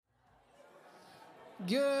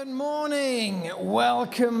Good morning,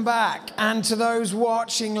 welcome back. And to those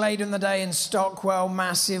watching later in the day in Stockwell,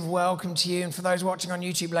 massive welcome to you. And for those watching on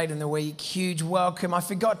YouTube later in the week, huge welcome. I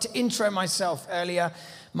forgot to intro myself earlier.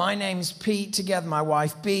 My name's Pete, together my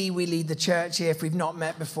wife Bea. We lead the church here if we've not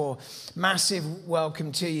met before. Massive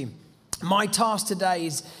welcome to you. My task today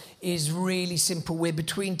is really simple. We're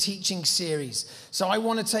between teaching series. So I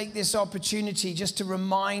want to take this opportunity just to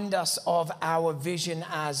remind us of our vision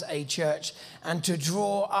as a church and to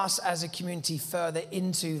draw us as a community further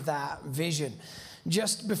into that vision.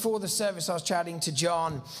 Just before the service, I was chatting to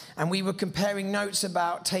John and we were comparing notes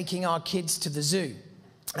about taking our kids to the zoo.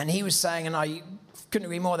 And he was saying, and I couldn't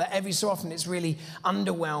agree more, that every so often it's really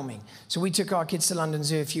underwhelming. So we took our kids to London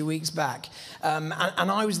Zoo a few weeks back, and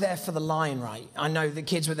I was there for the lion, right? I know the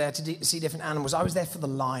kids were there to see different animals. I was there for the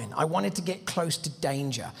lion. I wanted to get close to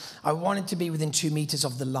danger. I wanted to be within 2 meters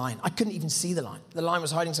of the lion. I couldn't even see the lion. The lion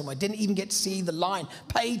was hiding somewhere. Didn't even get to see the lion.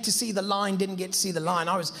 Paid to see the lion, didn't get to see the lion.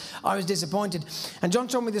 I was disappointed. And John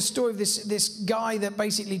told me the story of this guy that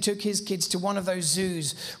basically took his kids to one of those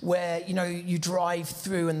zoos where, you know, you drive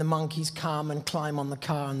through and the monkeys come and climb on the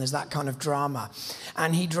car and there's that kind of drama.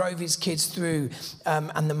 And he drove his kids through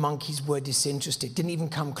and the monkeys were disinterested, didn't even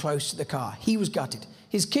come close to the car. He was gutted.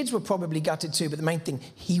 His kids were probably gutted too, but the main thing,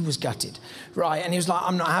 he was gutted, right? And he was like,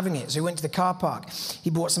 I'm not having it. So he went to the car park.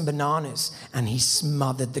 He bought some bananas and he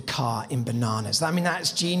smothered the car in bananas. I mean,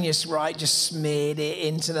 that's genius, right? Just smeared it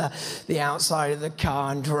into the outside of the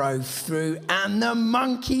car and drove through and the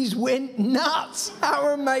monkeys went nuts. How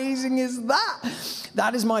amazing is that?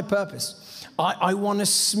 That is my purpose. I want to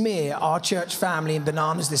smear our church family in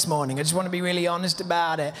bananas this morning. I just want to be really honest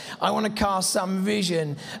about it. I want to cast some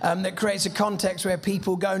vision that creates a context where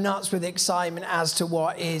people go nuts with excitement as to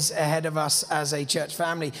what is ahead of us as a church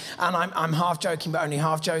family. And I'm half joking, but only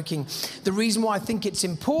half joking. The reason why I think it's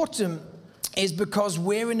important is because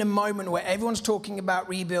we're in a moment where everyone's talking about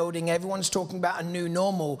rebuilding, everyone's talking about a new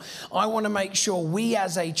normal. I want to make sure we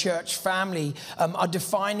as a church family are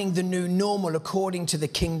defining the new normal according to the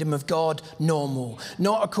kingdom of God normal.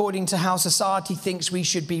 Not according to how society thinks we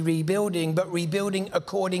should be rebuilding, but rebuilding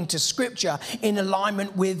according to Scripture in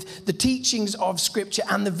alignment with the teachings of Scripture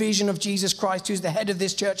and the vision of Jesus Christ, who's the head of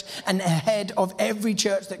this church and the head of every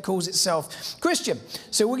church that calls itself Christian.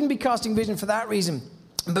 So we're going to be casting vision for that reason.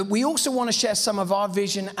 But we also want to share some of our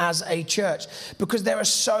vision as a church because there are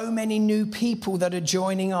so many new people that are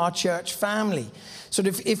joining our church family. So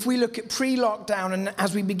if we look at pre-lockdown and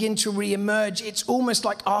as we begin to re-emerge, it's almost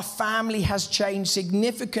like our family has changed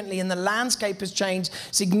significantly and the landscape has changed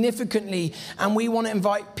significantly. And we want to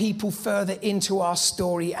invite people further into our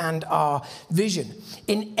story and our vision.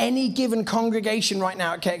 In any given congregation right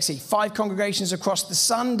now at KXC, 5 congregations across the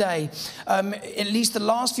Sunday, at least the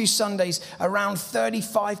last few Sundays, around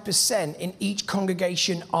 35% in each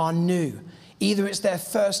congregation are new. Either it's their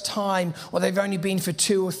first time or they've only been for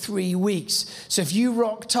 2 or 3 weeks. So if you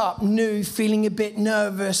rocked up new, feeling a bit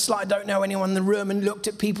nervous, like don't know anyone in the room and looked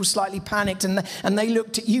at people slightly panicked and they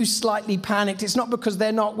looked at you slightly panicked, it's not because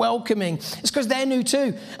they're not welcoming. It's because they're new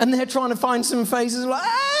too. And they're trying to find some faces like,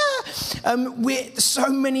 so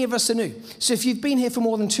many of us are new. So if you've been here for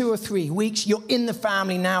more than 2 or 3 weeks, you're in the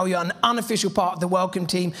family now. You're an unofficial part of the welcome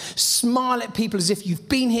team. Smile at people as if you've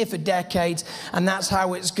been here for decades, and that's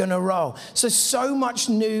how it's going to roll. So much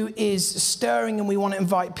new is stirring, and we want to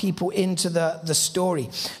invite people into the story.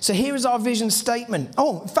 So here is our vision statement.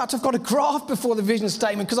 Oh, in fact, I've got a graph before the vision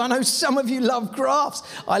statement because I know some of you love graphs.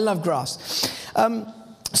 I love graphs.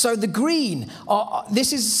 So the green,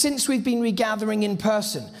 this is since we've been regathering in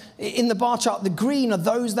person. In the bar chart, the green are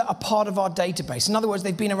those that are part of our database. In other words,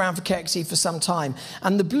 they've been around for KXC for some time.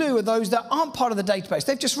 And the blue are those that aren't part of the database.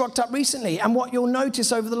 They've just rocked up recently. And what you'll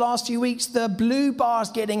notice over the last few weeks, the blue bar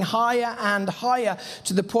is getting higher and higher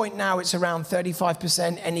to the point now it's around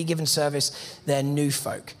 35% any given service. They're new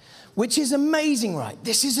folk. Which is amazing, right?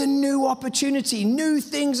 This is a new opportunity. New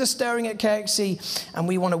things are stirring at KXC, and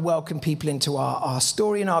we want to welcome people into our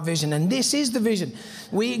story and our vision. And this is the vision.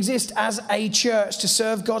 We exist as a church to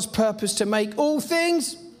serve God's purpose to make all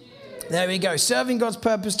things. There we go. Serving God's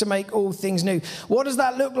purpose to make all things new. What does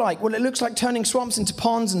that look like? Well, it looks like turning swamps into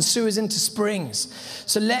ponds and sewers into springs.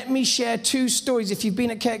 So let me share 2 stories. If you've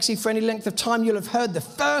been at KXC for any length of time, you'll have heard the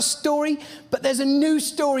first story, but there's a new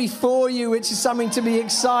story for you, which is something to be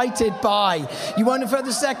excited by. You won't have heard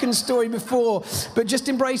the second story before, but just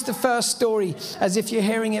embrace the first story as if you're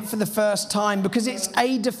hearing it for the first time, because it's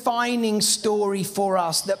a defining story for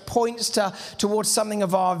us that points towards something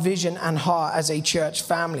of our vision and heart as a church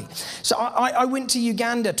family. So I went to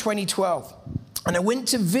Uganda 2012. And I went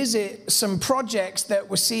to visit some projects that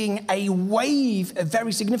were seeing a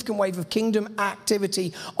very significant wave of kingdom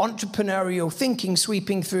activity, entrepreneurial thinking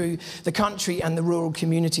sweeping through the country and the rural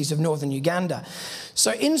communities of northern Uganda.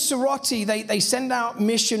 So in Soroti, they send out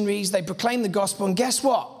missionaries, they proclaim the gospel, and guess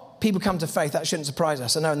what? People come to faith. That shouldn't surprise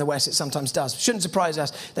us. I know in the West it sometimes does. Shouldn't surprise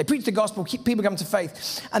us. They preach the gospel, people come to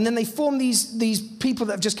faith. And then they form these people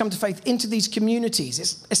that have just come to faith into these communities.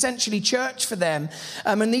 It's essentially church for them.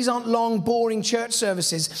 And these aren't long, boring church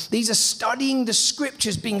services. These are studying the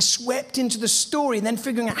scriptures, being swept into the story, and then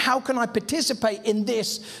figuring out how can I participate in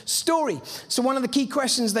this story. So one of the key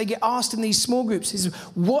questions they get asked in these small groups is,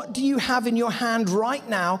 what do you have in your hand right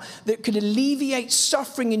now that could alleviate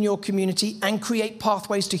suffering in your community and create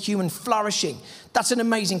pathways to human flourishing? That's an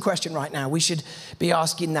amazing question right now. We should be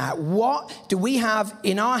asking that. What do we have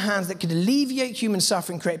in our hands that could alleviate human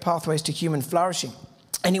suffering, create pathways to human flourishing?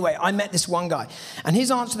 Anyway, I met this one guy, and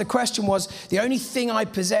his answer to the question was, the only thing I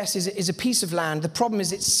possess is a piece of land. The problem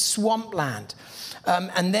is it's swampland.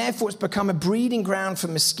 And therefore it's become a breeding ground for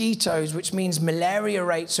mosquitoes, which means malaria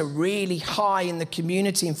rates are really high in the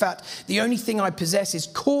community. In fact, the only thing I possess is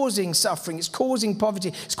causing suffering, it's causing poverty,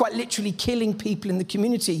 it's quite literally killing people in the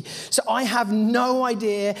community. So I have no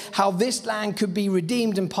idea how this land could be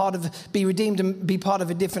redeemed and be part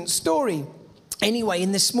of a different story. Anyway,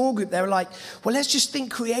 in this small group, they were like, well, let's just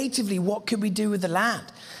think creatively, what could we do with the land?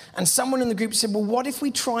 And someone in the group said, well, what if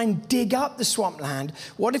we try and dig up the swampland?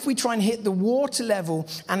 What if we try and hit the water level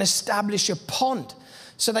and establish a pond?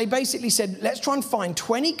 So they basically said, let's try and find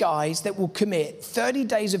 20 guys that will commit 30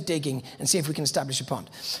 days of digging and see if we can establish a pond.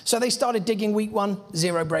 So they started digging week 1,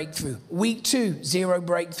 0 breakthrough. Week 2, 0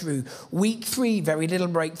 breakthrough. Week 3, very little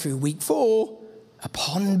breakthrough. Week 4, a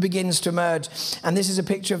pond begins to emerge. And this is a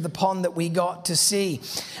picture of the pond that we got to see.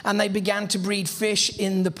 And they began to breed fish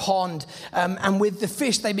in the pond. And with the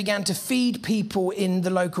fish, they began to feed people in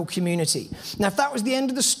the local community. Now, if that was the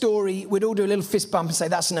end of the story, we'd all do a little fist bump and say,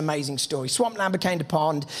 that's an amazing story. Swampland became a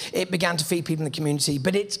pond. It began to feed people in the community.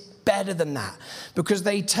 But it's better than that, because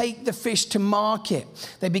they take the fish to market.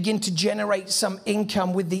 They begin to generate some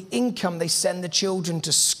income. With the income, they send the children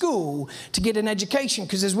to school to get an education,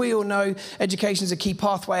 because as we all know, education is a key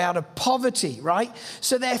pathway out of poverty, right?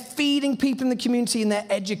 So they're feeding people in the community and they're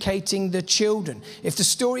educating the children. If the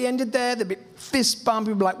story ended there, there'd be fist bump.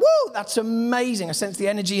 People would be like, whoa, that's amazing. I sense the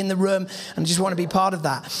energy in the room and I just want to be part of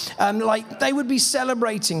that. Like they would be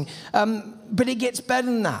celebrating, but it gets better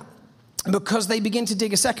than that. Because they begin to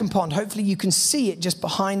dig a second pond. Hopefully you can see it just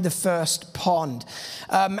behind the first pond.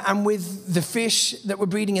 And with the fish that were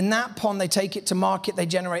breeding in that pond, they take it to market, they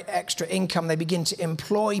generate extra income, they begin to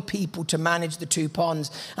employ people to manage the 2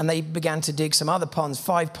 ponds, and they began to dig some other ponds,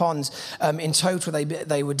 5 ponds in total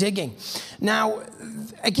they were digging. Now,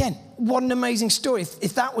 again, what an amazing story.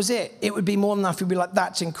 If that was it, it would be more than enough. We'd be like,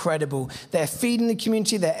 that's incredible. They're feeding the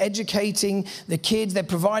community, they're educating the kids, they're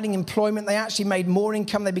providing employment, they actually made more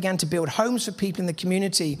income, they began to build homes for people in the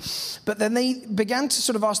community. But then they began to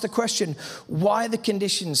sort of ask the question, why are the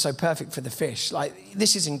conditions so perfect for the fish? Like,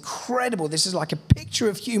 this is incredible. This is like a picture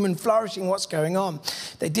of human flourishing, what's going on?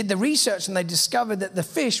 They did the research and they discovered that the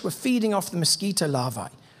fish were feeding off the mosquito larvae,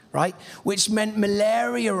 right? Which meant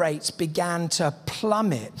malaria rates began to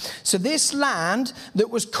plummet. So this land that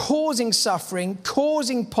was causing suffering,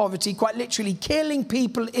 causing poverty, quite literally killing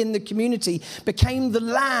people in the community, became the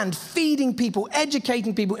land feeding people,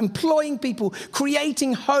 educating people, employing people,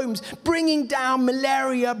 creating homes, bringing down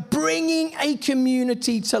malaria, bringing a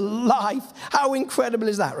community to life. How incredible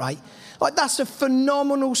is that, right? Like, that's a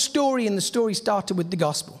phenomenal story, and the story started with the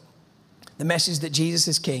gospel. The message that Jesus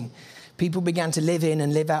is king. People began to live in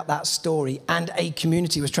and live out that story, and a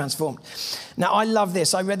community was transformed. Now, I love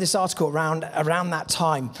this. I read this article around that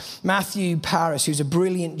time. Matthew Paris, who's a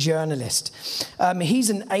brilliant journalist,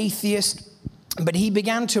 he's an atheist, but he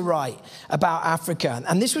began to write about Africa.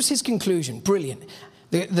 And this was his conclusion. Brilliant.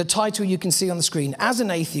 The title you can see on the screen. As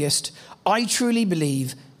an atheist, I truly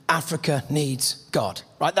believe Africa needs God.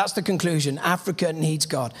 Right, that's the conclusion. Africa needs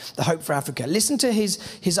God. The hope for Africa. Listen to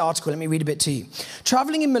his article. Let me read a bit to you.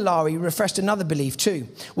 Traveling in Malawi refreshed another belief too.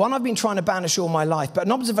 One I've been trying to banish all my life, but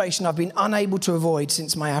an observation I've been unable to avoid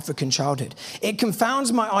since my African childhood. It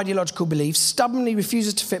confounds my ideological beliefs, stubbornly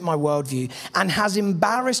refuses to fit my worldview, and has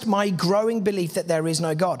embarrassed my growing belief that there is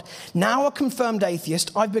no God. Now a confirmed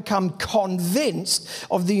atheist, I've become convinced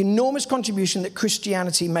of the enormous contribution that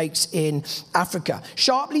Christianity makes in Africa.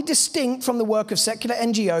 Sharply distinct from the work of secular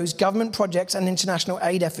NGOs, government projects, and international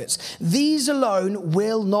aid efforts. These alone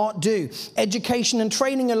will not do. Education and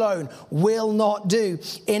training alone will not do.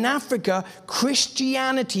 In Africa,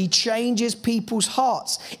 Christianity changes people's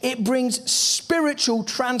hearts. It brings spiritual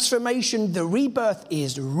transformation. The rebirth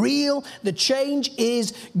is real. The change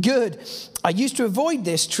is good. I used to avoid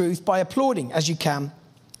this truth by applauding, as you can,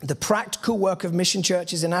 the practical work of mission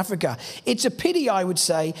churches in Africa. It's a pity, I would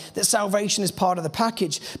say, that salvation is part of the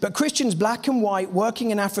package. But Christians, black and white, working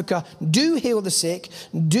in Africa, do heal the sick,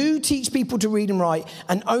 do teach people to read and write,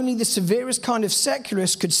 and only the severest kind of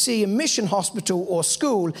secularists could see a mission hospital or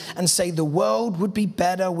school and say the world would be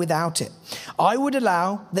better without it. I would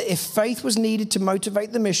allow that if faith was needed to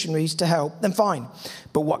motivate the missionaries to help, then fine.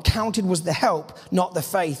 But what counted was the help, not the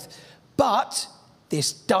faith. But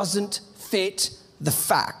this doesn't fit the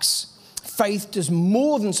facts. Faith does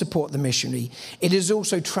more than support the missionary. It is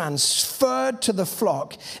also transferred to the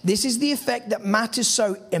flock. This is the effect that matters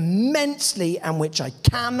so immensely and which I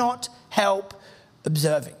cannot help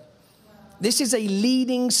observing. This is a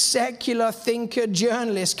leading secular thinker,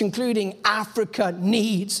 journalist concluding Africa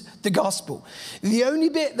needs the gospel. The only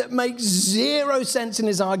bit that makes zero sense in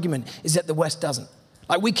his argument is that the West doesn't.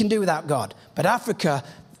 Like, we can do without God, but Africa,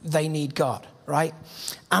 they need God. Right?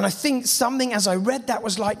 And I think something as I read that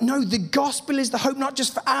was like, no, the gospel is the hope not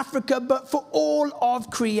just for Africa, but for all of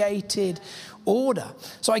created order.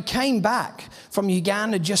 So I came back from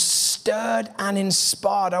Uganda just stirred and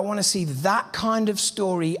inspired. I want to see that kind of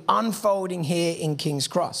story unfolding here in King's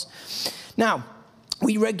Cross. Now,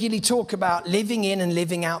 we regularly talk about living in and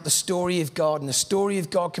living out the story of God. And the story of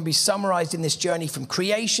God can be summarized in this journey from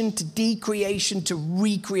creation to decreation to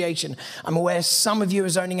recreation. I'm aware some of you are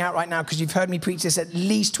zoning out right now because you've heard me preach this at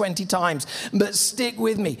least 20 times. But stick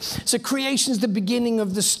with me. So creation is the beginning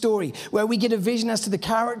of the story, where we get a vision as to the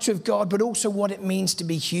character of God, but also what it means to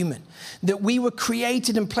be human. That we were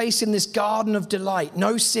created and placed in this garden of delight.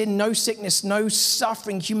 No sin, no sickness, no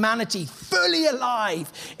suffering. Humanity fully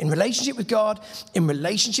alive in relationship with God, in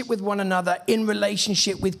relationship with one another, in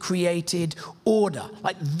relationship with created order.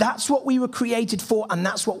 Like, that's what we were created for, and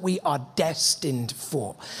that's what we are destined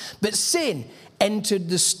for. But sin entered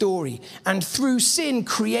the story, and through sin,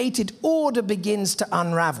 created order begins to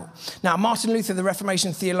unravel. Now, Martin Luther, the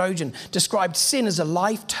Reformation theologian, described sin as a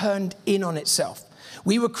life turned in on itself.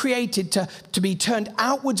 We were created to be turned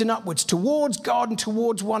outwards and upwards, towards God and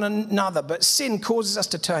towards one another. But sin causes us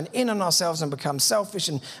to turn in on ourselves and become selfish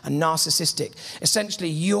and narcissistic. Essentially,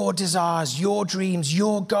 your desires, your dreams,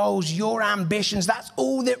 your goals, your ambitions, that's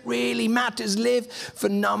all that really matters. Live for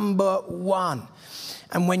number one.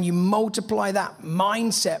 And when you multiply that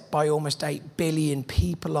mindset by almost 8 billion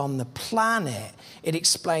people on the planet, it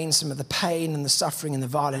explains some of the pain and the suffering and the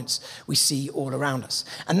violence we see all around us.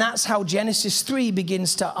 And that's how Genesis 3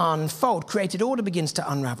 begins to unfold. Created order begins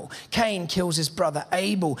to unravel. Cain kills his brother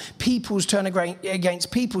Abel. Peoples turn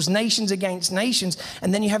against peoples, nations against nations.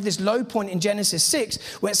 And then you have this low point in Genesis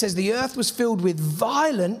 6 where it says the earth was filled with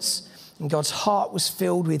violence and God's heart was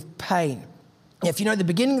filled with pain. If you know the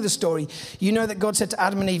beginning of the story, you know that God said to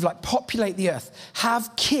Adam and Eve, like, populate the earth,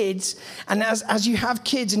 have kids, and as you have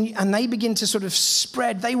kids and they begin to sort of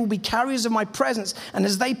spread, they will be carriers of my presence, and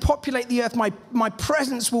as they populate the earth, my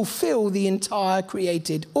presence will fill the entire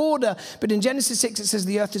created order. But in Genesis 6, it says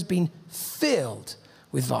the earth has been filled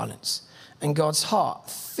with violence, and God's heart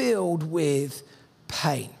filled with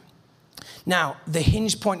pain. Now, the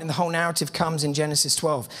hinge point in the whole narrative comes in Genesis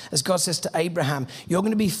 12. As God says to Abraham, you're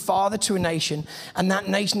going to be father to a nation, and that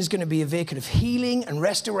nation is going to be a vehicle of healing and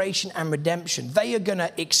restoration and redemption. They are going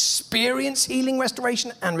to experience healing,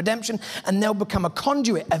 restoration, and redemption, and they'll become a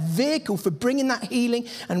conduit, a vehicle for bringing that healing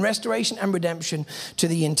and restoration and redemption to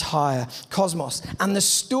the entire cosmos. And the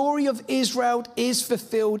story of Israel is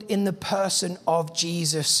fulfilled in the person of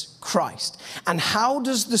Jesus Christ. And how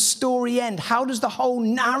does the story end? How does the whole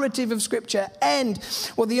narrative of Scripture end?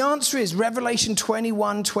 Well, the answer is Revelation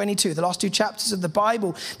 21:22, the last 2 chapters of the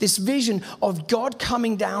Bible, this vision of God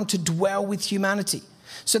coming down to dwell with humanity.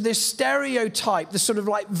 So this stereotype, the sort of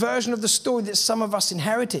like version of the story that some of us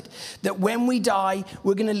inherited, that when we die,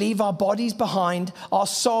 we're going to leave our bodies behind, our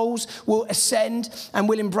souls will ascend and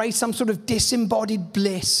we'll embrace some sort of disembodied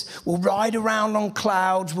bliss. We'll ride around on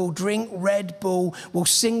clouds, we'll drink Red Bull, we'll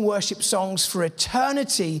sing worship songs for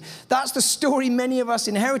eternity. That's the story many of us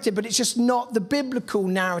inherited, but it's just not the biblical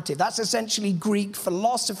narrative. That's essentially Greek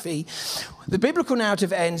philosophy. The biblical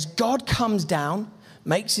narrative ends, God comes down,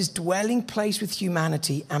 makes his dwelling place with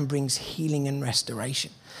humanity and brings healing and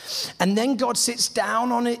restoration. And then God sits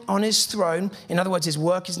down on his throne. In other words, his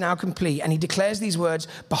work is now complete. And he declares these words,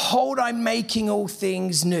 behold, I'm making all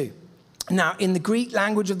things new. Now, in the Greek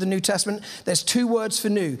language of the New Testament, there's two words for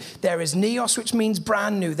new. There is neos, which means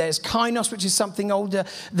brand new. There's kainos, which is something older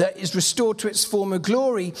that is restored to its former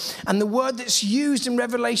glory. And the word that's used in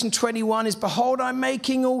Revelation 21 is, behold, I'm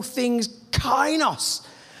making all things kainos.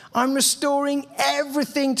 I'm restoring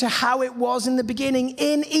everything to how it was in the beginning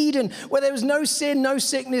in Eden, where there was no sin, no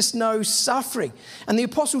sickness, no suffering. And the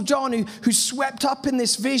Apostle John, who's swept up in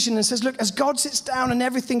this vision and says, look, as God sits down and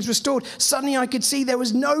everything's restored, suddenly I could see there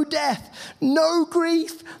was no death, no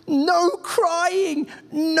grief, no crying,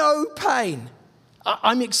 no pain.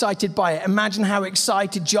 I'm excited by it. Imagine how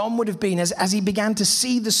excited John would have been as he began to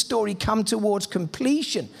see the story come towards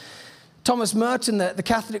completion. Thomas Merton, the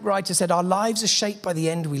Catholic writer, said, our lives are shaped by the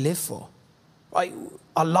end we live for. Right?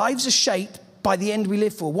 Our lives are shaped by the end we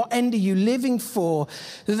live for. What end are you living for?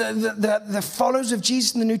 The followers of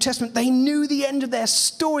Jesus in the New Testament, they knew the end of their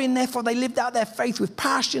story, and therefore they lived out their faith with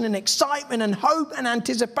passion and excitement and hope and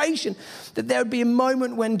anticipation that there would be a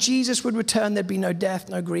moment when Jesus would return. There'd be no death,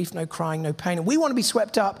 no grief, no crying, no pain. And we want to be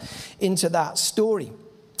swept up into that story.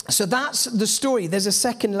 So that's the story. There's a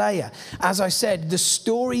second layer. As I said, the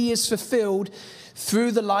story is fulfilled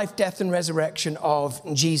through the life, death, and resurrection of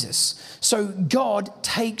Jesus. So God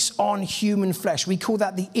takes on human flesh. We call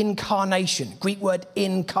that the incarnation. Greek word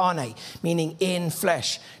incarnate, meaning in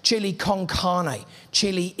flesh. Chili con carne,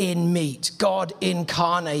 chili in meat. God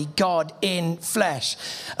incarnate, God in flesh.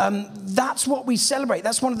 That's what we celebrate.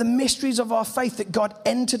 That's one of the mysteries of our faith, that God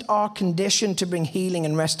entered our condition to bring healing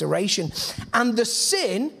and restoration. And the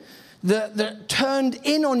sin that turned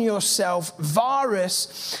in on yourself,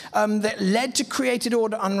 virus, that led to created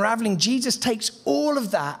order unraveling, Jesus takes all of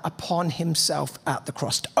that upon himself at the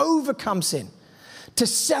cross to overcome sin, to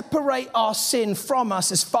separate our sin from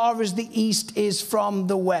us as far as the east is from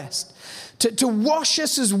the west, to wash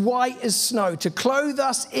us as white as snow, to clothe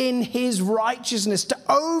us in his righteousness, to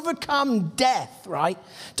overcome death, right?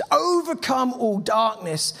 To overcome all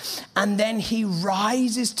darkness. And then he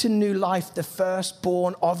rises to new life, the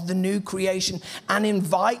firstborn of the new creation, and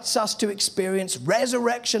invites us to experience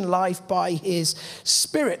resurrection life by his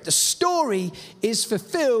Spirit. The story is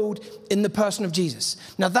fulfilled in the person of Jesus.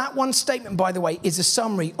 Now, that one statement, by the way, is a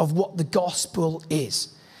summary of what the gospel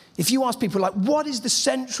is. If you ask people, like, what is the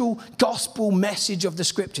central gospel message of the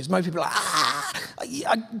scriptures? Most people are like,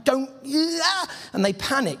 I don't, and they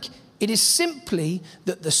panic. It is simply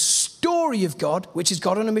that the story of God, which is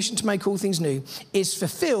God on a mission to make all things new, is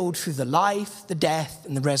fulfilled through the life, the death,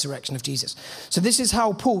 and the resurrection of Jesus. So this is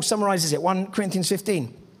how Paul summarizes it, 1 Corinthians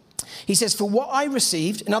 15. He says, for what I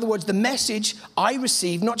received, in other words, the message I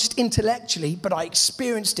received, not just intellectually, but I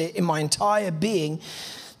experienced it in my entire being,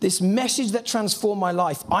 this message that transformed my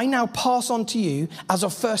life, I now pass on to you as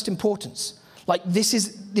of first importance. Like this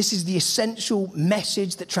is the essential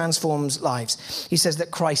message that transforms lives. He says that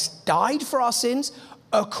Christ died for our sins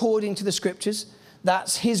according to the scriptures.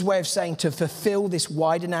 That's his way of saying to fulfill this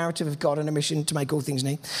wider narrative of God on a mission to make all things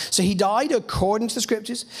new. So he died according to the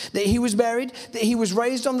scriptures, that he was buried, that he was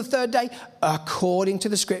raised on the third day according to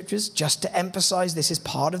the scriptures, just to emphasize this is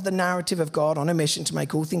part of the narrative of God on a mission to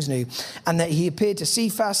make all things new, and that he appeared to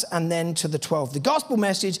Cephas and then to the 12. The gospel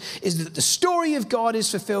message is that the story of God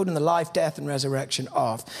is fulfilled in the life, death, and resurrection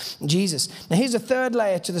of Jesus. Now here's a third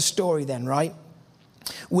layer to the story then, right?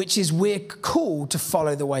 Which is we're called to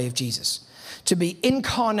follow the way of Jesus. To be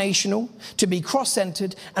incarnational, to be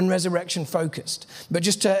cross-centered and resurrection-focused. But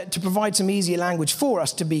just to provide some easier language for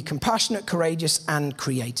us, to be compassionate, courageous, and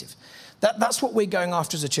creative. That's what we're going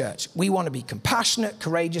after as a church. We want to be compassionate,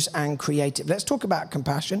 courageous, and creative. Let's talk about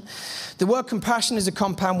compassion. The word compassion is a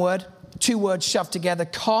compound word, two words shoved together.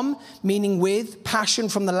 Com, meaning with, passion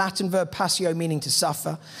from the Latin verb passio, meaning to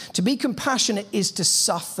suffer. To be compassionate is to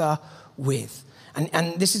suffer with.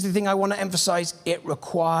 And this is the thing I want to emphasize. It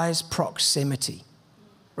requires proximity,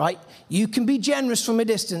 right? You can be generous from a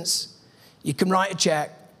distance. You can write a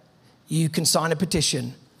check. You can sign a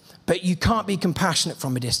petition. But you can't be compassionate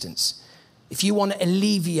from a distance. If you want to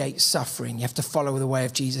alleviate suffering, you have to follow the way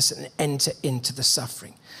of Jesus and enter into the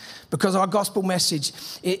suffering. Because our gospel message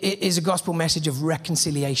is a gospel message of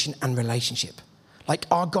reconciliation and relationship. Like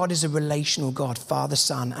our God is a relational God, Father,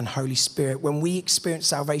 Son, and Holy Spirit. When we experience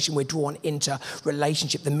salvation, we're drawn into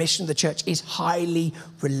relationship. The mission of the church is highly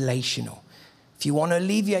relational. If you want to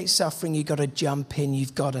alleviate suffering, you've got to jump in,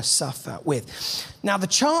 you've got to suffer with. Now, the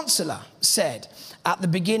Chancellor said at the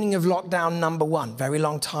beginning of lockdown number 1, very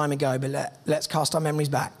long time ago, but let's cast our memories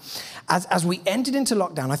back. As we entered into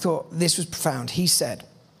lockdown, I thought this was profound. He said,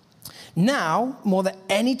 now, more than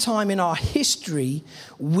any time in our history,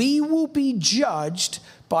 we will be judged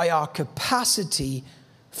by our capacity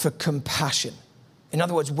for compassion. In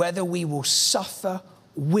other words, whether we will suffer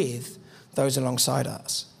with those alongside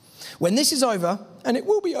us. When this is over, and it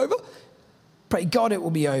will be over, pray God it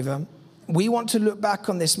will be over, we want to look back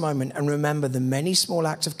on this moment and remember the many small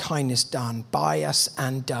acts of kindness done by us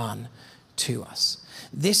and done to us.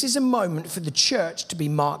 This is a moment for the church to be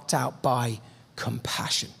marked out by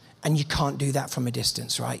compassion. And you can't do that from a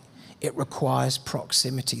distance, right? It requires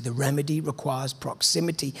proximity. The remedy requires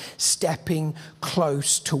proximity, stepping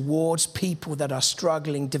close towards people that are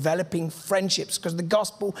struggling, developing friendships, because the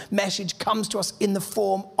gospel message comes to us in the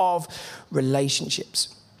form of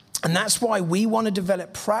relationships. And that's why we want to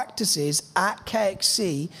develop practices at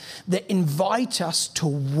KXC that invite us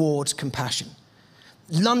towards compassion.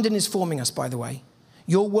 London is forming us, by the way.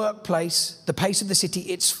 Your workplace, the pace of the city,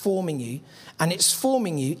 it's forming you. And it's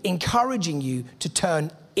forming you, encouraging you to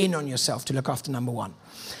turn in on yourself, to look after number one.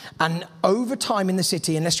 And over time in the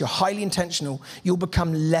city, unless you're highly intentional, you'll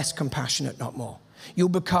become less compassionate, not more. You'll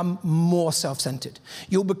become more self-centered.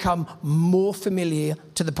 You'll become more familiar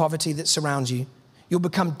to the poverty that surrounds you. You'll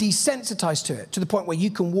become desensitized to it, to the point where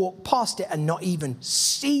you can walk past it and not even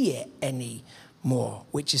see it anymore,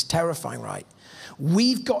 which is terrifying, right?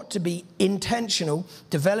 We've got to be intentional,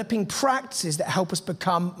 developing practices that help us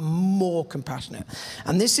become more compassionate.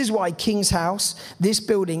 And this is why King's House, this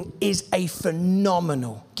building, is a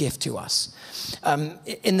phenomenal gift to us.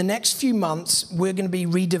 In the next few months, we're going to be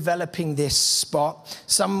redeveloping this spot.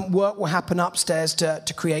 Some work will happen upstairs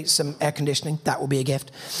to create some air conditioning. That will be a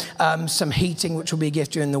gift. Some heating, which will be a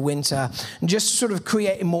gift during the winter. And just sort of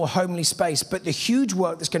create a more homely space. But the huge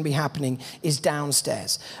work that's going to be happening is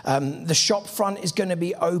downstairs. The shop front is going to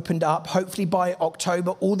be opened up. Hopefully by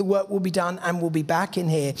October, all the work will be done and we'll be back in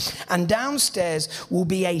here. And downstairs will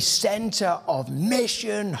be a center of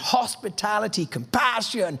mission, hospitality,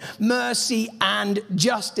 compassion, mercy, and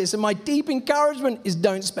justice. And my deep encouragement is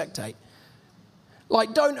don't spectate.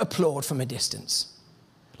 Like, don't applaud from a distance.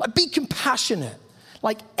 Like, be compassionate.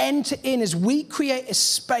 Like, enter in as we create a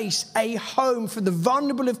space, a home for the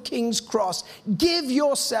vulnerable of King's Cross. Give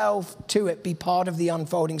yourself to it. Be part of the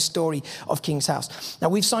unfolding story of King's House. Now,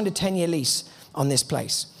 we've signed a 10-year lease on this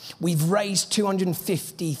place. We've raised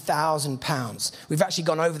 £250,000. We've actually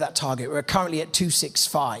gone over that target. We're currently at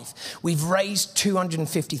 265. We've raised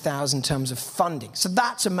 250,000 in terms of funding. So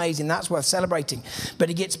that's amazing. That's worth celebrating. But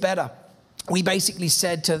it gets better. We basically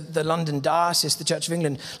said to the London Diocese, the Church of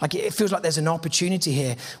England, like, it feels like there's an opportunity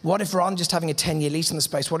here. What if, rather than just having a 10-year lease on the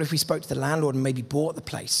space, what if we spoke to the landlord and maybe bought the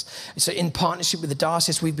place? So in partnership with the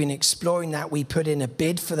diocese, we've been exploring that. We put in a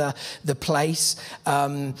bid for the place.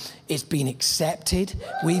 It's been accepted.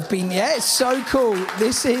 We've been, yeah, it's so cool.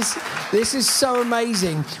 This is so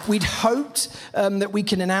amazing. We'd hoped that we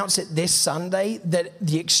can announce it this Sunday, that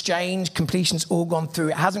the exchange completion's all gone through.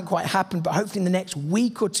 It hasn't quite happened, but hopefully in the next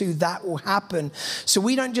week or two, that will happen. So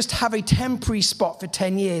we don't just have a temporary spot for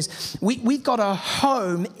 10 years. We've got a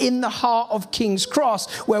home in the heart of King's Cross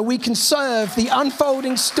where we can serve the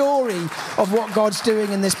unfolding story of what God's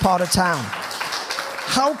doing in this part of town.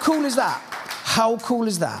 How cool is that? How cool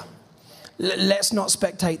is that? Let's not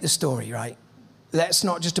spectate the story, right? Let's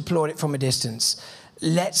not just applaud it from a distance.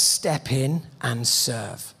 Let's step in and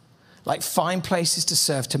serve. Like, find places to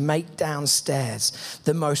serve, to make downstairs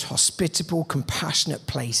the most hospitable, compassionate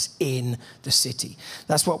place in the city.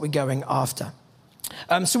 That's what we're going after.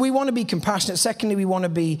 So we want to be compassionate. Secondly, we want to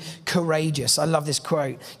be courageous. I love this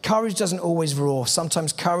quote. Courage doesn't always roar.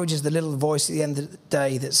 Sometimes courage is the little voice at the end of the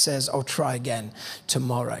day that says, I'll try again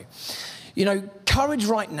tomorrow. You know, courage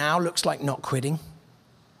right now looks like not quitting.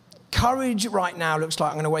 Courage right now looks like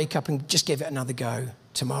I'm going to wake up and just give it another go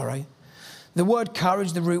tomorrow. The word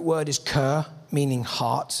courage, the root word is cur, meaning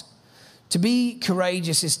heart. To be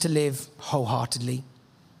courageous is to live wholeheartedly,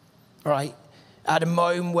 right? At a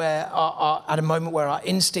moment where our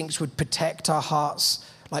instincts would protect our hearts,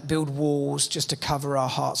 like build walls just to cover our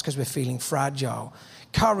hearts because we're feeling fragile.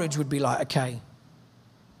 Courage would be like, okay,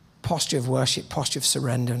 posture of worship, posture of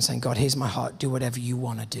surrender, and saying, God, here's my heart, do whatever you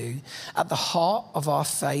want to do. At the heart of our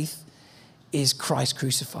faith is Christ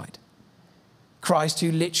crucified. Christ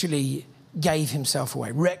who literally gave himself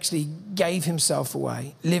away, actually gave himself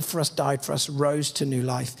away, lived for us, died for us, rose to new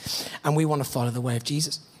life. And we want to follow the way of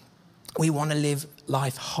Jesus. We want to live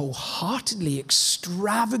life wholeheartedly,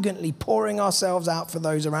 extravagantly, pouring ourselves out for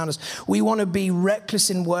those around us. We want to be reckless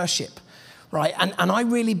in worship, right? And I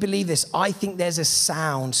really believe this. I think there's a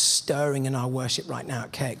sound stirring in our worship right now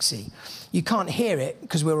at KXC. You can't hear it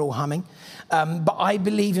because we're all humming. But I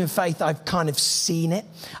believe in faith. I've kind of seen it.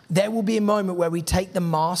 There will be a moment where we take the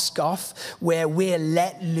mask off, where we're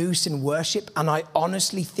let loose in worship. And I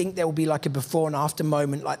honestly think there will be like a before and after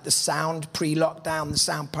moment, like the sound pre-lockdown, the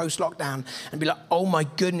sound post-lockdown, and be like, oh my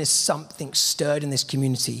goodness, something stirred in this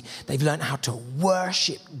community. They've learned how to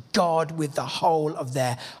worship God with the whole of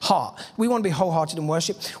their heart. We want to be wholehearted in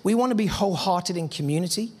worship. We want to be wholehearted in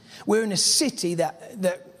community. We're in a city that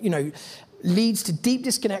leads to deep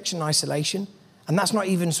disconnection and isolation. And that's not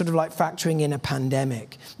even sort of like factoring in a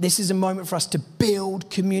pandemic. This is a moment for us to build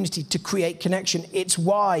community, to create connection. It's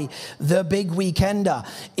why the Big Weekender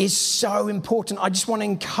is so important. I just want to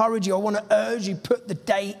encourage you. I want to urge you, put the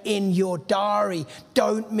day in your diary.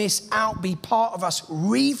 Don't miss out. Be part of us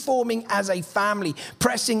reforming as a family,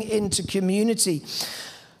 pressing into community.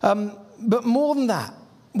 But more than that,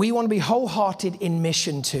 we want to be wholehearted in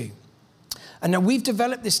mission too. And now we've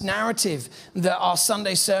developed this narrative that our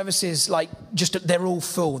Sunday services, they're all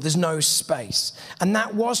full. There's no space. And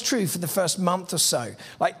that was true for the first month or so.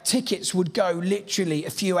 Like, tickets would go literally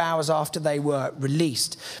a few hours after they were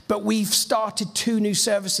released. But we've started 2 new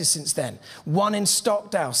services since then. One in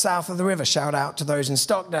Stockdale, south of the river. Shout out to those in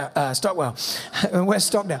Stockwell. Where's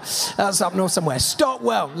Stockdale? That's up north somewhere.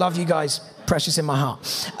 Stockwell. Love you guys. Precious in my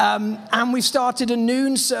heart. And we've started a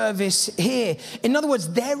noon service here. In other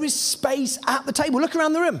words, there is space at the table. Look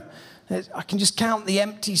around the room. I can just count the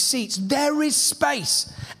empty seats. There is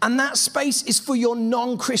space. And that space is for your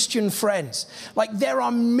non-Christian friends. Like, there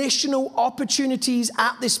are missional opportunities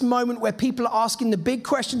at this moment where people are asking the big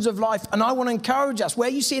questions of life. And I want to encourage us, where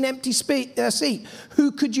you see an empty seat,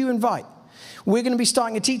 who could you invite? We're going to be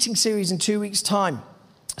starting a teaching series in 2 weeks' time.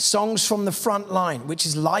 Songs from the Front Line, which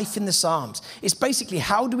is life in the Psalms. It's basically,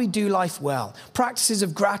 how do we do life well? Practices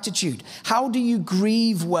of gratitude. How do you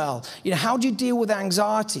grieve well? How do you deal with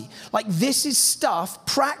anxiety? Like, this is stuff,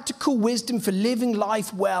 practical wisdom for living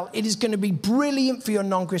life well. It is going to be brilliant for your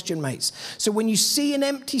non-Christian mates. So when you see an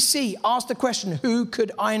empty seat, ask the question, who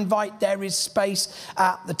could I invite? There is space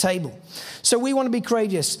at the table. So we want to be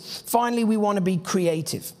courageous. Finally, we want to be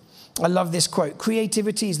creative. I love this quote.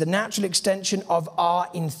 Creativity is the natural extension of our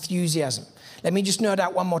enthusiasm. Let me just nerd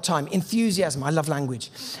out one more time. Enthusiasm. I love language.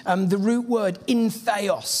 The root word in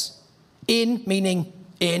theos. In meaning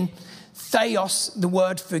in. Theos, the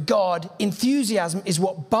word for God. Enthusiasm is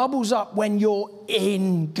what bubbles up when you're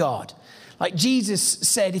in God. Like Jesus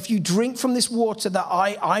said, if you drink from this water that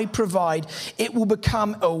I provide, it will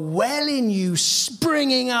become a well in you,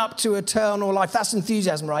 springing up to eternal life. That's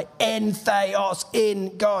enthusiasm, right? En theos,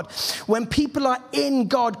 in God. When people are in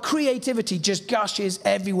God, creativity just gushes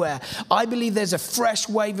everywhere. I believe there's a fresh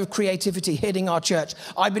wave of creativity hitting our church.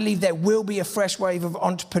 I believe there will be a fresh wave of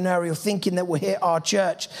entrepreneurial thinking that will hit our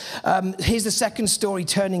church. Here's the second story,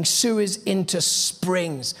 turning sewers into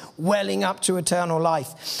springs, welling up to eternal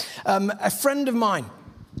life. A friend of mine,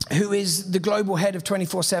 who is the global head of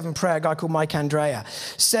 24/7 prayer, a guy called Mike Andrea,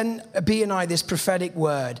 sent B and I this prophetic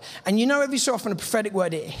word. And every so often a prophetic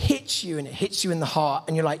word, it hits you, and it hits you in the heart.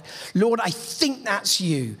 And you're like, Lord, I think that's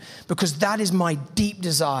you, because that is my deep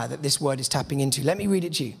desire that this word is tapping into. Let me read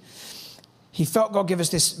it to you. He felt God give us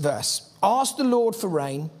this verse. Ask the Lord for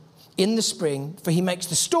rain in the spring, for he makes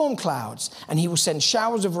the storm clouds, and he will send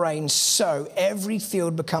showers of rain, so every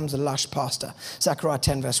field becomes a lush pasture. Zechariah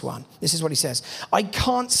 10 verse 1. This is what he says. I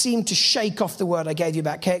can't seem to shake off the word I gave you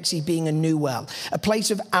about KXC being a new well, a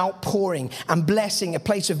place of outpouring and blessing, a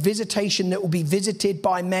place of visitation that will be visited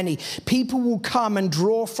by many. People will come and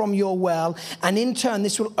draw from your well, and in turn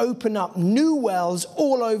this will open up new wells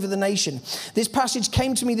all over the nation. This passage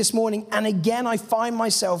came to me this morning, and again I find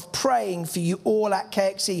myself praying for you all at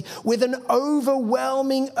KXC with an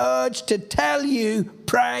overwhelming urge to tell you,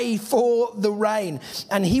 pray for the rain.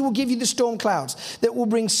 And he will give you the storm clouds that will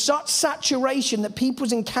bring such saturation that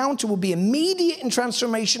people's encounter will be immediate in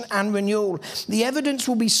transformation and renewal. The evidence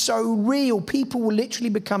will be so real, people will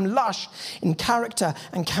literally become lush in character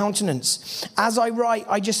and countenance. As I write,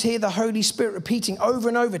 I just hear the Holy Spirit repeating over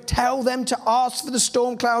and over, tell them to ask for the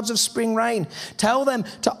storm clouds of spring rain. Tell them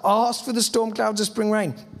to ask for the storm clouds of spring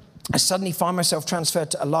rain. I suddenly find myself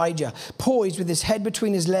transferred to Elijah, poised with his head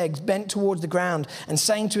between his legs, bent towards the ground, and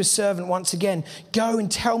saying to his servant once again, go and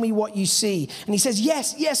tell me what you see. And he says,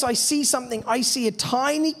 yes, I see something. I see a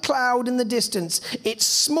tiny cloud in the distance. It's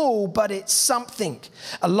small, but it's something.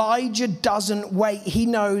 Elijah doesn't wait. He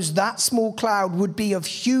knows that small cloud would be of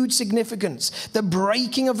huge significance, the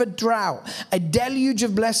breaking of a drought, a deluge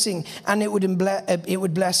of blessing, and it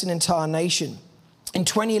would bless an entire nation. In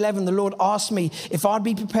 2011, the Lord asked me if I'd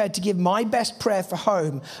be prepared to give my best prayer for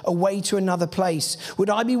home away to another place. Would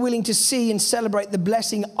I be willing to see and celebrate the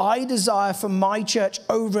blessing I desire for my church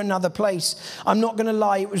over another place? I'm not going to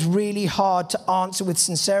lie, it was really hard to answer with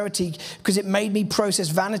sincerity because it made me process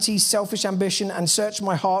vanity, selfish ambition, and search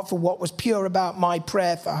my heart for what was pure about my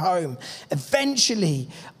prayer for home. Eventually,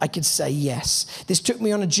 I could say yes. This took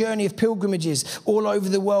me on a journey of pilgrimages all over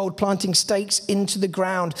the world, planting stakes into the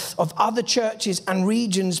ground of other churches and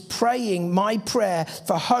regions, praying my prayer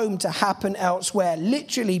for home to happen elsewhere,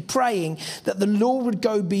 literally praying that the Lord would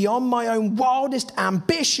go beyond my own wildest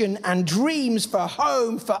ambition and dreams for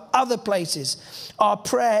home for other places. Our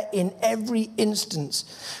prayer in every instance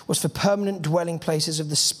was for permanent dwelling places of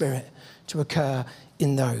the Spirit to occur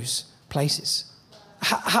in those places.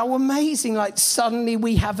 How amazing, like suddenly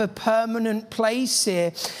we have a permanent place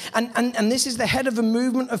here. And this is the head of a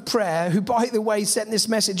movement of prayer who, by the way, sent this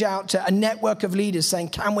message out to a network of leaders saying,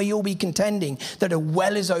 can we all be contending that a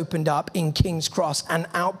well is opened up in King's Cross, an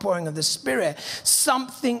outpouring of the Spirit,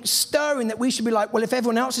 something stirring that we should be like, well, if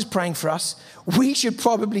everyone else is praying for us, we should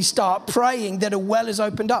probably start praying that a well is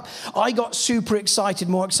opened up. I got super excited,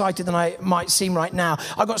 more excited than I might seem right now.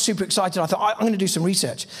 I got super excited. I thought, I'm going to do some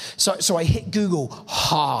research. So I hit Google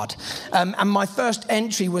hard. And my first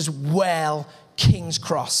entry was well King's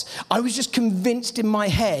Cross. I was just convinced in my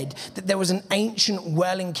head that there was an ancient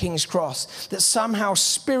well in King's Cross, that somehow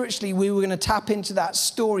spiritually we were going to tap into that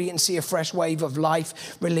story and see a fresh wave of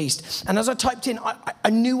life released. And as I typed in, I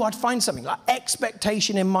knew I'd find something, like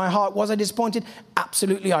expectation in my heart. Was I disappointed?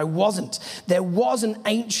 Absolutely I wasn't. There was an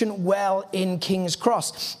ancient well in King's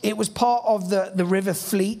Cross. It was part of the River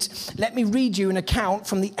Fleet. Let me read you an account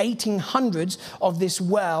from the 1800s of this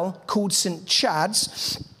well called St.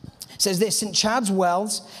 Chad's. Says this: St. Chad's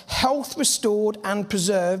Wells, health restored and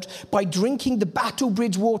preserved by drinking the Battle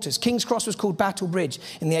Bridge waters. King's Cross was called Battle Bridge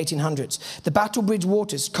in the 1800s. The Battle Bridge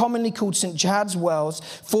waters, commonly called St. Chad's Wells,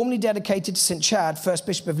 formerly dedicated to St. Chad, first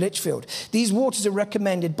Bishop of Lichfield. These waters are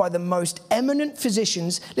recommended by the most eminent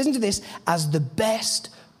physicians, listen to this, as the best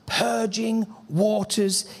purging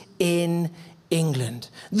waters in England.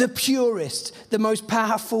 The purest, the most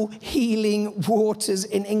powerful healing waters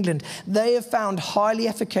in England. They are found highly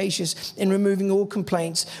efficacious in removing all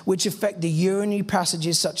complaints which affect the urinary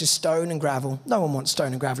passages such as stone and gravel. No one wants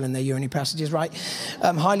stone and gravel in their urinary passages, right?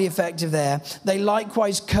 Highly effective there. They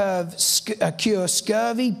likewise cure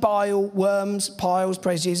scurvy, bile, worms, piles,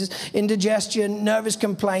 praise Jesus, indigestion, nervous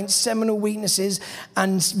complaints, seminal weaknesses,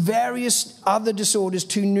 and various other disorders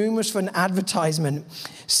too numerous for an advertisement.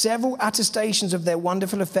 Several attestations of their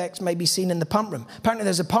wonderful effects may be seen in the pump room. Apparently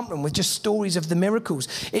there's a pump room with just stories of the miracles.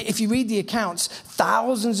 If you read the accounts,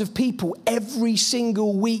 thousands of people every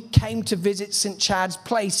single week came to visit St. Chad's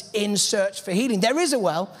Place in search for healing. There is a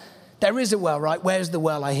well. There is a well, right? Where's the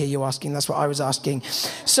well, I hear you asking? That's what I was asking.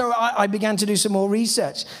 So I began to do some more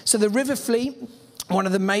research. So the River Fleet, one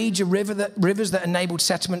of the major rivers that enabled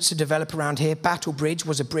settlements to develop around here, Battle Bridge,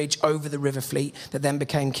 was a bridge over the River Fleet that then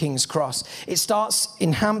became King's Cross. It starts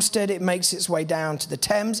in Hampstead. It makes its way down to the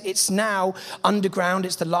Thames. It's now underground.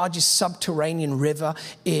 It's the largest subterranean river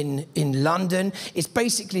in London. It's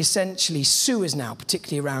basically essentially sewers now,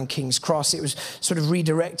 particularly around King's Cross. It was sort of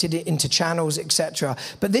redirected into channels, etc.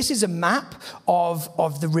 But this is a map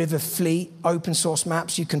of the River Fleet, open source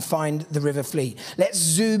maps. You can find the River Fleet. Let's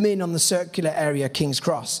zoom in on the circular area, King's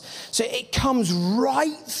Cross. So it comes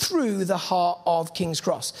right through the heart of King's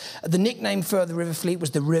Cross. The nickname for the River Fleet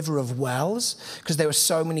was the River of Wells, because there were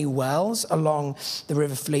so many wells along the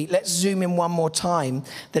River Fleet. Let's zoom in one more time.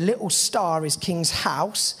 The little star is King's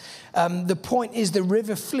House. The point is the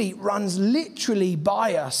River Fleet runs literally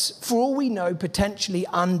by us, for all we know, potentially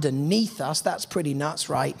underneath us. That's pretty nuts,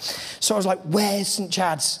 right? So I was like, where's St.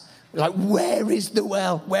 Chad's? Like, where is the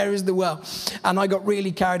well? Where is the well? And I got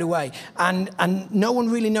really carried away. And no one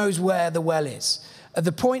really knows where the well is.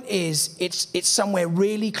 The point is, it's somewhere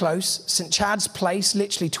really close. St. Chad's Place,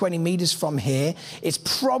 literally 20 meters from here. It's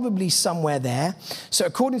probably somewhere there. So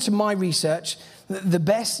according to my research, the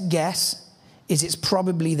best guess is it's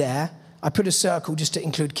probably there. I put a circle just to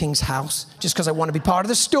include King's House, just because I want to be part of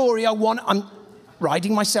the story. I'm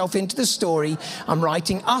writing myself into the story. I'm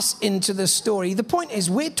writing us into the story. The point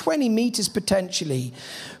is, we're 20 meters potentially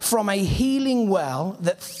from a healing well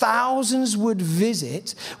that thousands would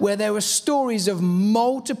visit, where there were stories of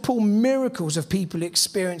multiple miracles of people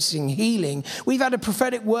experiencing healing. We've had a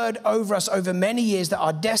prophetic word over us over many years that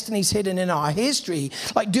our destiny's hidden in our history.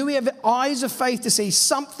 Like, do we have eyes of faith to see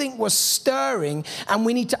something was stirring and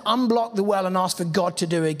we need to unblock the well and ask for God to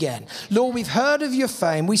do again? Lord, we've heard of your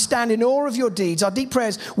fame. We stand in awe of your deeds. Our our deep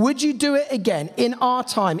prayers, would you do it again in our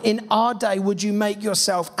time, in our day? Would you make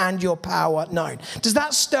yourself and your power known? Does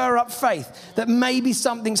that stir up faith that maybe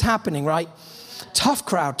something's happening, right? Tough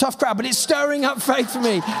crowd, but it's stirring up faith for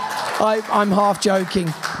me. I'm half joking.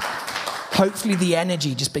 Hopefully the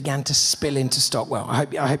energy just began to spill into Stockwell.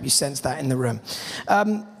 I hope you sense that in the room.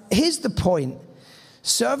 Here's the point.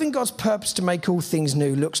 Serving God's purpose to make all things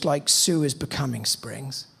new looks like sewers becoming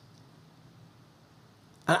springs.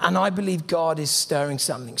 And I believe God is stirring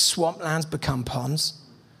something. Swamplands become ponds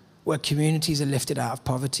where communities are lifted out of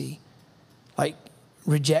poverty. Like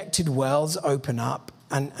rejected wells open up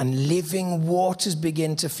and living waters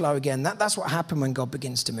begin to flow again. That's what happened when God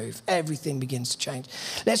begins to move. Everything begins to change.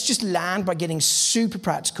 Let's just land by getting super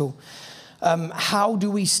practical. How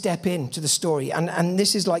do we step into the story? And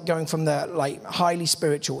this is like going from the like highly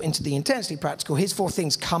spiritual into the intensely practical. Here's 4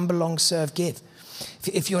 things. Come, belong, serve, give.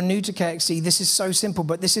 If you're new to KXC, this is so simple,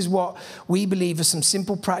 but this is what we believe are some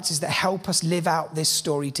simple practices that help us live out this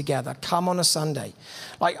story together. Come on a Sunday.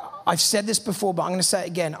 Like I've said this before, but I'm going to say it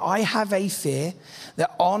again. I have a fear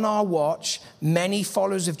that on our watch, many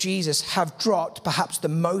followers of Jesus have dropped perhaps the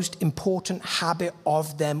most important habit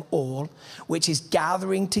of them all, which is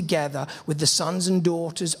gathering together with the sons and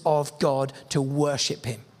daughters of God to worship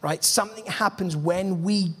him. Right? Something happens when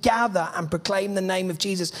we gather and proclaim the name of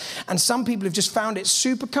Jesus. And some people have just found it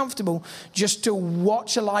super comfortable just to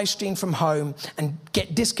watch a live stream from home and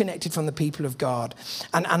get disconnected from the people of God.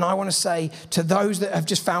 And I want to say to those that have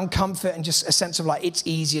just found comfort and just a sense of like, it's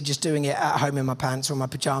easier just doing it at home in my pants or my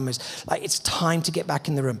pajamas. Like it's time to get back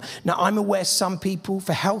in the room. Now, I'm aware some people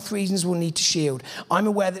for health reasons will need to shield. I'm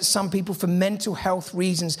aware that some people for mental health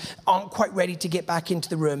reasons aren't quite ready to get back into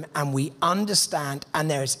the room. And we understand, and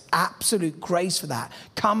there is absolute grace for that.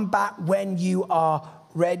 Come back when you are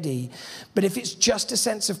ready. But if it's just a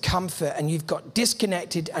sense of comfort and you've got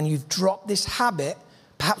disconnected and you've dropped this habit,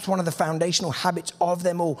 perhaps one of the foundational habits of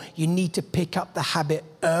them all, you need to pick up the habit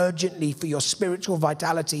urgently for your spiritual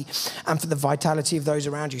vitality and for the vitality of those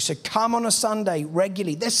around you. So come on a Sunday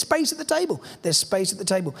regularly. There's space at the table. There's space at the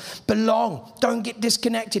table. Belong. Don't get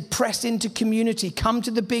disconnected. Press into community. Come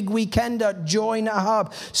to the big weekender. Join a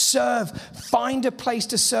hub. Serve. Find a place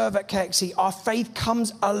to serve at KXC. Our faith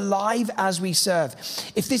comes alive as we serve.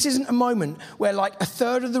 If this isn't a moment where like a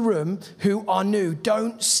third of the room who are new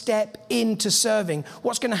don't step into serving,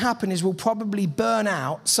 what's going to happen is we'll probably burn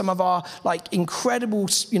out some of our like incredible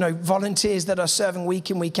volunteers that are serving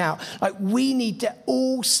week in, week out. Like we need to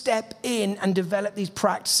all step in and develop these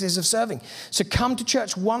practices of serving. So come to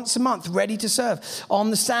church once a month, ready to serve on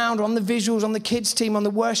the sound, on the visuals, on the kids team, on the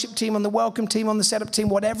worship team, on the welcome team, on the setup team,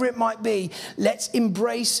 whatever it might be. Let's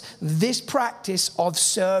embrace this practice of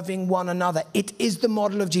serving one another. It is the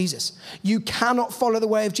model of Jesus. You cannot follow the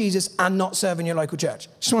way of Jesus and not serve in your local church.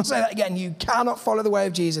 Just want to say that again. You cannot follow the way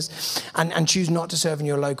of Jesus and choose not to serve in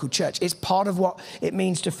your local church. It's part of what it means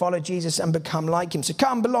to follow Jesus and become like him. So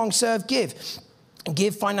come, belong, serve, give. And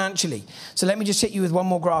give financially. So let me just hit you with one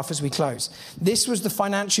more graph as we close. This was the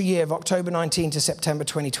financial year of October 19 to September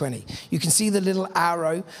 2020. You can see the little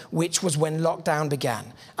arrow, which was when lockdown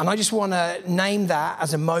began. And I just want to name that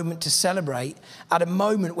as a moment to celebrate at a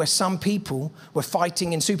moment where some people were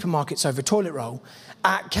fighting in supermarkets over toilet roll.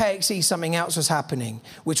 At KXC, something else was happening,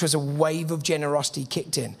 which was a wave of generosity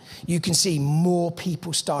kicked in. You can see more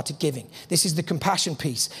people started giving. This is the compassion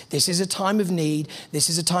piece. This is a time of need. This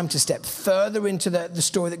is a time to step further into the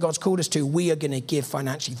story that God's called us to. We are going to give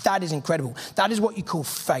financially. That is incredible. That is what you call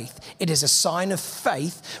faith. It is a sign of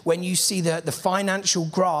faith when you see the financial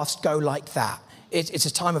graphs go like that. It's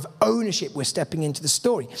a time of ownership. We're stepping into the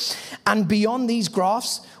story. And beyond these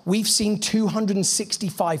graphs, we've seen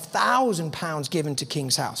 £265,000 given to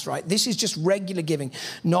King's House, right? This is just regular giving,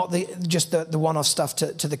 not just the one-off stuff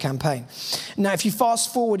to the campaign. Now, if you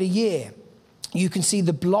fast forward a year, you can see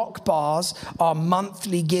the block bars are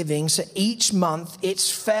monthly giving. So each month it's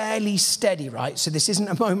fairly steady, right? So this isn't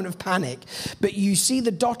a moment of panic. But you see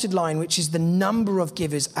the dotted line, which is the number of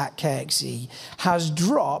givers at KXC, has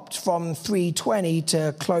dropped from 320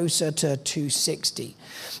 to closer to 260.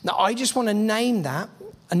 Now, I just want to name that.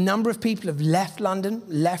 A number of people have left London,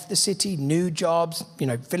 left the city, new jobs,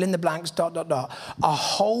 fill in the blanks, ... A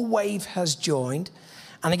whole wave has joined.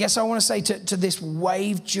 And I guess I want to say to this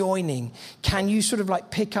wave joining, can you sort of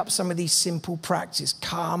like pick up some of these simple practices?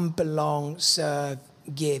 Come, belong, serve,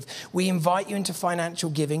 give. We invite you into financial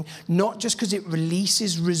giving, not just because it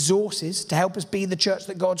releases resources to help us be the church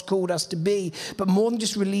that God's called us to be, but more than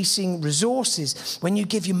just releasing resources. When you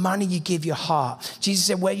give your money, you give your heart. Jesus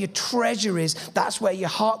said, where your treasure is, that's where your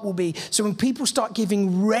heart will be. So when people start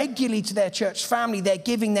giving regularly to their church family, they're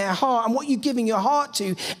giving their heart. And what you're giving your heart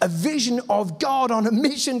to, a vision of God on a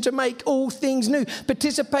mission to make all things new,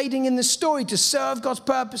 participating in the story to serve God's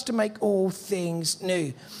purpose to make all things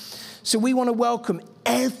new. So we want to welcome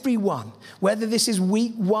everyone, whether this is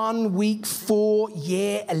week 1, week 4,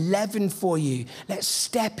 year 11 for you. Let's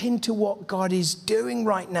step into what God is doing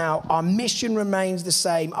right now. Our mission remains the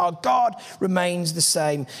same. Our God remains the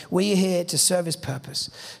same. We are here to serve his purpose,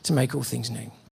 to make all things new.